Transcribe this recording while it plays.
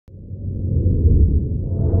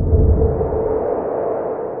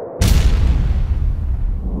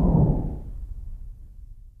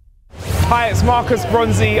Hi, it's Marcus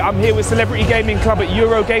Bronzy. I'm here with Celebrity Gaming Club at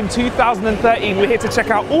Eurogame 2013. We're here to check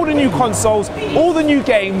out all the new consoles, all the new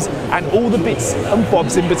games, and all the bits and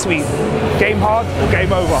bobs in between. Game hard or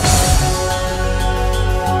game over?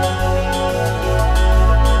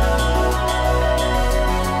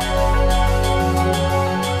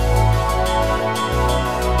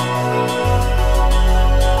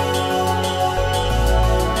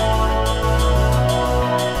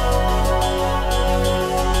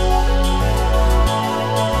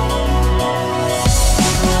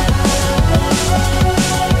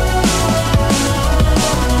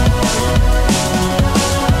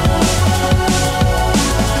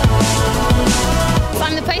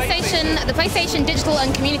 The PlayStation Digital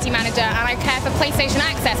and Community Manager, and I care for PlayStation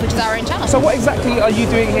Access, which is our own channel. So what exactly are you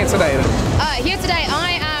doing here today then? Here today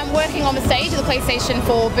I am working on the stage of the PlayStation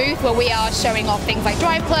 4 booth, where we are showing off things like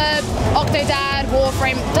Drive Club, Octodad,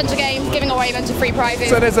 Warframe, tons of games, giving away a bunch of free prizes.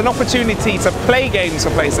 So there's an opportunity to play games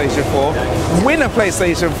for PlayStation 4, win a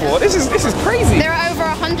PlayStation 4. This is crazy. There are over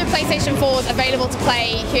 100 PlayStation 4s available to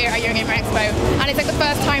play here at Eurogamer Expo, and it's like the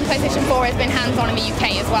first time PlayStation 4 has been hands-on in the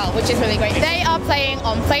UK as well, which is really great. They are playing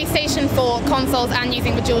on PlayStation 4 consoles and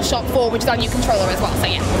using the DualShock 4, which is our new controller as well, so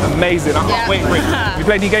yeah. Amazing, I can't wait for it. You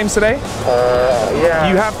played any games today? Yeah.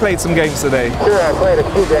 You have played some games today? Sure, I played a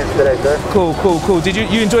few games today, sir. Cool, cool, cool. Did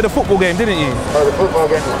you enjoy the football game, didn't you? Oh, the football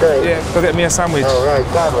game was great. Yeah, go get me a sandwich. Oh, right,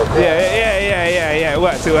 sandwich. Yeah.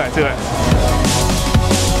 Work.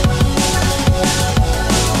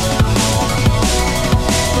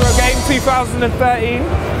 Eurogame 2013.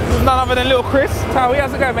 None other than little Chris. TOWIE,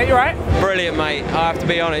 how's it going, mate? You alright? Brilliant, mate. I have to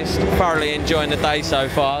be honest, thoroughly enjoying the day so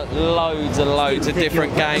far. Loads and loads of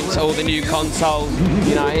different games, all the new consoles.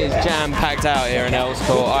 You know, it's jam-packed out here in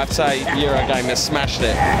Elscourt. I'd say Eurogame has smashed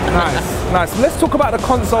it. Nice. Let's talk about the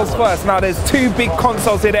consoles first. Now, there's two big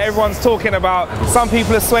consoles here that everyone's talking about. Some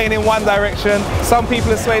people are swaying in one direction, some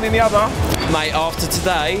people are swaying in the other. Mate, after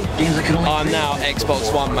today, I'm now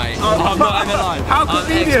Xbox One, mate. I'm not even lying. How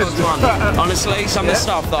convenient. Xbox One. Honestly, some of the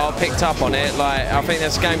stuff that I picked up on it, like I think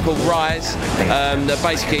there's a game called Rise that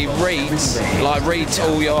basically reads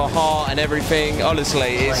all your heart and everything.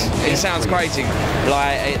 Honestly, it sounds crazy.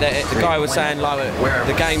 Like the guy was saying, like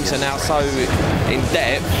the games are now so in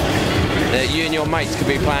depth that you and your mates could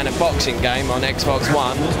be playing a boxing game on Xbox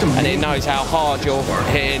One and it knows how hard you're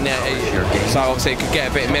hitting it. So obviously it could get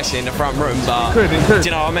a bit messy in the front room, but it could. Do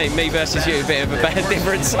you know what I mean? Me versus you, a bit of a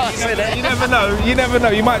different size in it. You never know.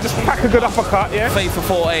 You might just pack a good uppercut, yeah? FIFA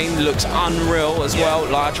 14 looks unreal as well.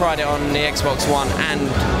 Like I tried it on the Xbox One and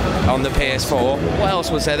on the PS4. What else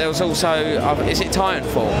was there? There was also, is it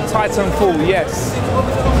Titanfall? Titanfall, yes.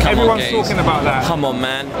 Everyone's talking about that. Come on,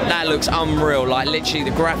 man. That looks unreal. Like literally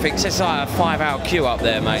the graphics, it's like a 5-hour queue up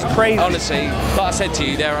there, mate. It's crazy. Honestly, like I said to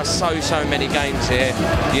you, there are so many games here,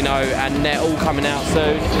 you know, and they're all coming out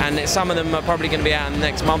soon. And some of them are probably going to be out in the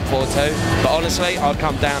next month or two. But honestly, I'd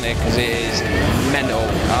come down here because it is mental.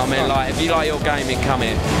 I mean, like, if you like your gaming, come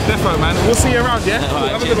here. Defo, man. We'll see you around, yeah? Cool.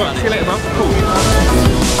 Right, have a good one. See you later, man. Cool.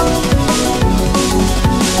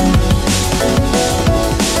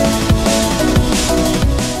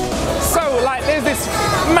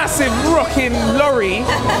 Massive rocking lorry,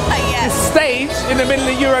 this stage in the middle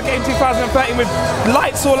of Eurogame 2013 with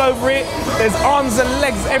lights all over it. There's arms and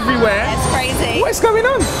legs everywhere. It's crazy. What is going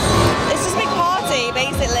on? It's just a big party,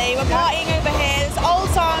 basically. We're partying over here. There's old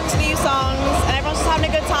songs, new songs, and everyone's just having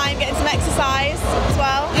a good time, getting some exercise as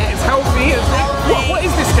well. Yeah, it's healthy. What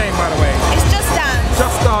is this game, by the way? It's Just Dance.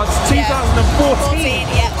 Just Dance 2014.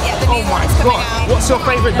 Yeah. The Oh my God. out. What's your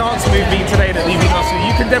favourite dance move been today that you've been asked to?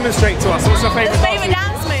 You can demonstrate to us. What's your favourite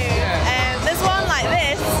dance move? There's one like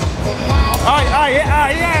this.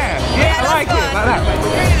 Yeah, I like it. Like that.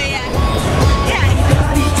 Really, yeah.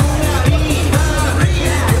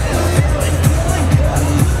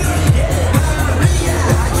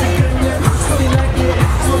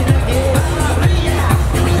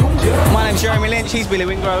 My name's Jeremy Lynch, he's Billy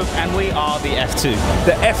Wingrove, and we are the F2.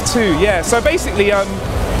 The F2, yeah. So basically,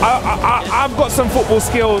 I've got some football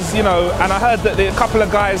skills, you know, and I heard that a couple of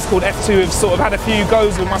guys called F2 have sort of had a few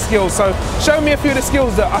goes with my skills. So show me a few of the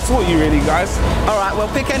skills that I taught you, really, guys. All right, well,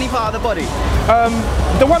 pick any part of the body.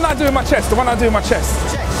 The one that I do in my chest. Chest?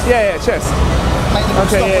 Yeah, chest.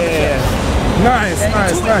 Okay, yeah. Nice.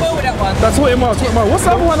 Well with that one. I taught him well. What's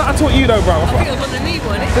the other one that I taught you though, bro? I think it was on the knee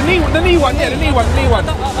one. The knee one, yeah, the knee one.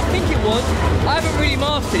 I think it was. I haven't really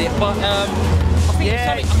mastered it, but I think it's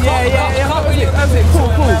something. That's it. Cool.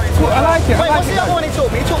 I like it. Wait, what's the other one he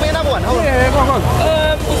taught me? He taught me another one. Hold on. Yeah, go on.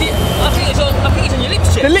 Was it? I think it's on your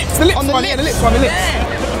lips, Chip. The lips one. Yeah, the lips one. Yeah.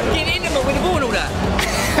 Getting intimate with the ball and all that.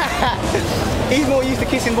 He's more used to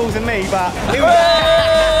kissing balls than me, but.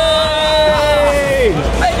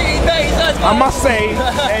 I must say,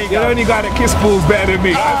 you're the only guy that kiss balls better than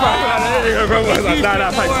me.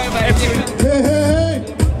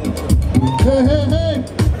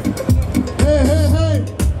 Hey.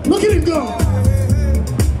 Look at him go.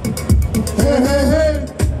 Hey.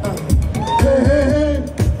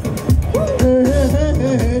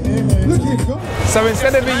 Look at him go. So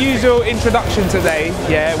instead of the usual introduction today,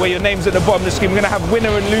 yeah, where your name's at the bottom of the screen, we're gonna have winner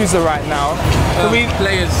and loser right now.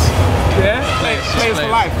 Players. Yeah? Players for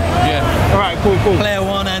life. Yeah. All right, cool. Player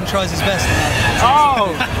one and tries his best.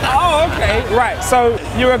 Oh, okay. Right, so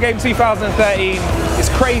Eurogame 2013, it's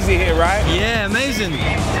crazy here, right? Yeah, amazing.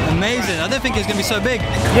 I don't think it's going to be so big.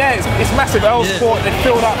 Yeah, it's massive. Earl Sport, they've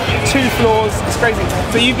filled up 2 floors. It's crazy.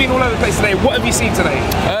 So you've been all over the place today. What have you seen today?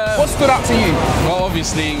 What stood out to you? Well,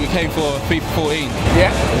 obviously we came for FIFA 14.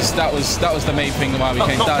 Yeah. That was the main thing why we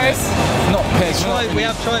came down here. Not PES. We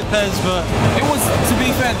have tried PES, but it was, to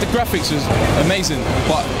be fair, the graphics was amazing,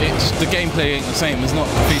 but the gameplay ain't the same. It's not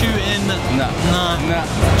FIFA. Shooting. Nah.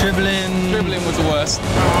 Dribbling was the worst.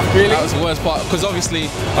 Really? That was the worst part, because obviously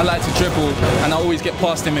I like to dribble and I always get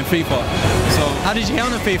past him in FIFA. So how did you get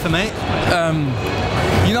on at FIFA, mate?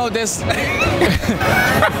 You know, there's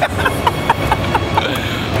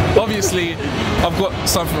obviously I've got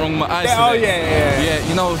something wrong with my eyes today. Oh yeah.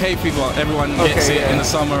 You know, hay fever, everyone gets it in the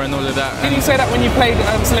summer and all of that. Didn't you say that when you played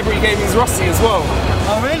Celebrity Gaming's Rossi as well?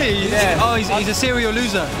 Oh really? Yeah. Oh, he's a serial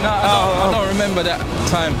loser. No, I don't remember that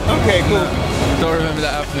time. Okay, cool. Don't remember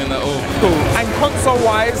that happening at all. Cool. And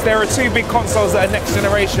console-wise, there are 2 big consoles that are next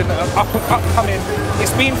generation upcoming.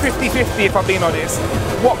 It's been 50-50 if I'm being honest.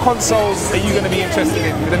 What consoles are you going to be interested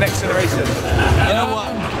in with the next generation? You know what?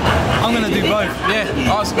 I'm going to do both. Yeah,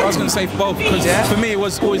 I was going to say both, because for me it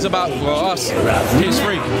was always about us,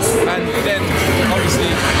 PS3. And then obviously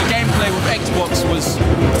the gameplay with Xbox was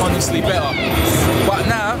honestly better. But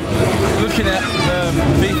now, looking at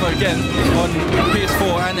FIFA again on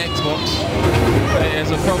PS4 and Xbox,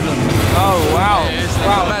 there's a problem. Oh wow. Yeah, it's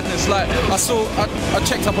madness. Like I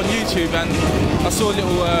checked up on YouTube and I saw a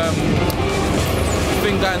little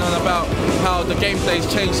thing going on about how the gameplay's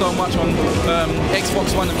changed so much on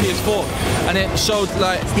Xbox One and PS4, and it showed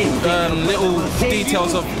like little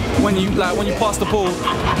details of when you pass the ball,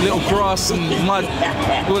 little grass and mud,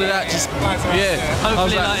 all of that. Just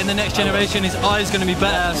Hopefully, like in the next generation, his eye's going to be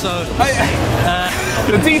better. So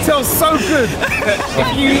the detail's so good that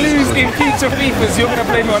if you lose in future FIFAs, you're going to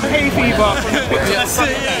blame it on hay fever.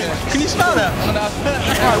 Can you smell that?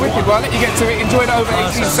 Alright, wicked. Well, I'll let you get to it. Enjoy the over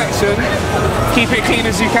 18 section. Keep it clean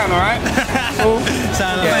as you can, alright? Cool.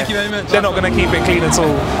 Thank you very much. They're not going to keep it clean at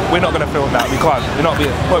all. We're not going to film that. We can't.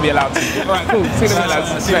 Won't be allowed to. Alright, cool. See you later,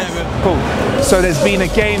 lads. Cool. So there's been a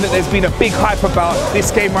game that there's been a big hype about.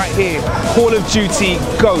 This game right here, Call of Duty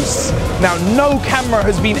Ghosts. Now, no camera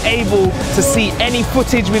has been able to see any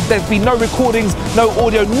footage. There's been no recordings, no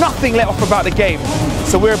audio, nothing let off about the game.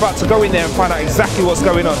 So we're about to go in there and find out exactly what's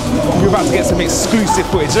going on. We're about to get some exclusive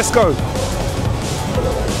footage. Let's go.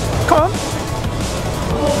 Come on.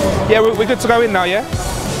 Yeah, we're good to go in now, yeah?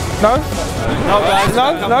 No? No, guys.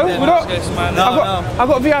 No, we're not. I've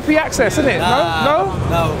got VIP access, innit? No,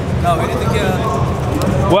 we need to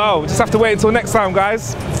get. Well, just have to wait until next time,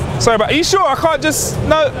 guys. Sorry about. Are you sure I can't just?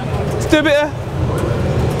 No. Let's do a bit of.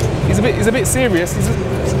 He's a bit serious.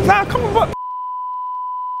 Nah, come on, but.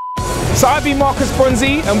 So I've been Marcus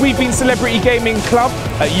Bronzy and we've been Celebrity Gaming Club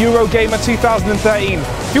at Eurogamer 2013.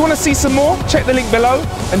 If you want to see some more, check the link below.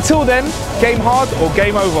 Until then, game hard or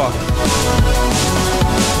game over.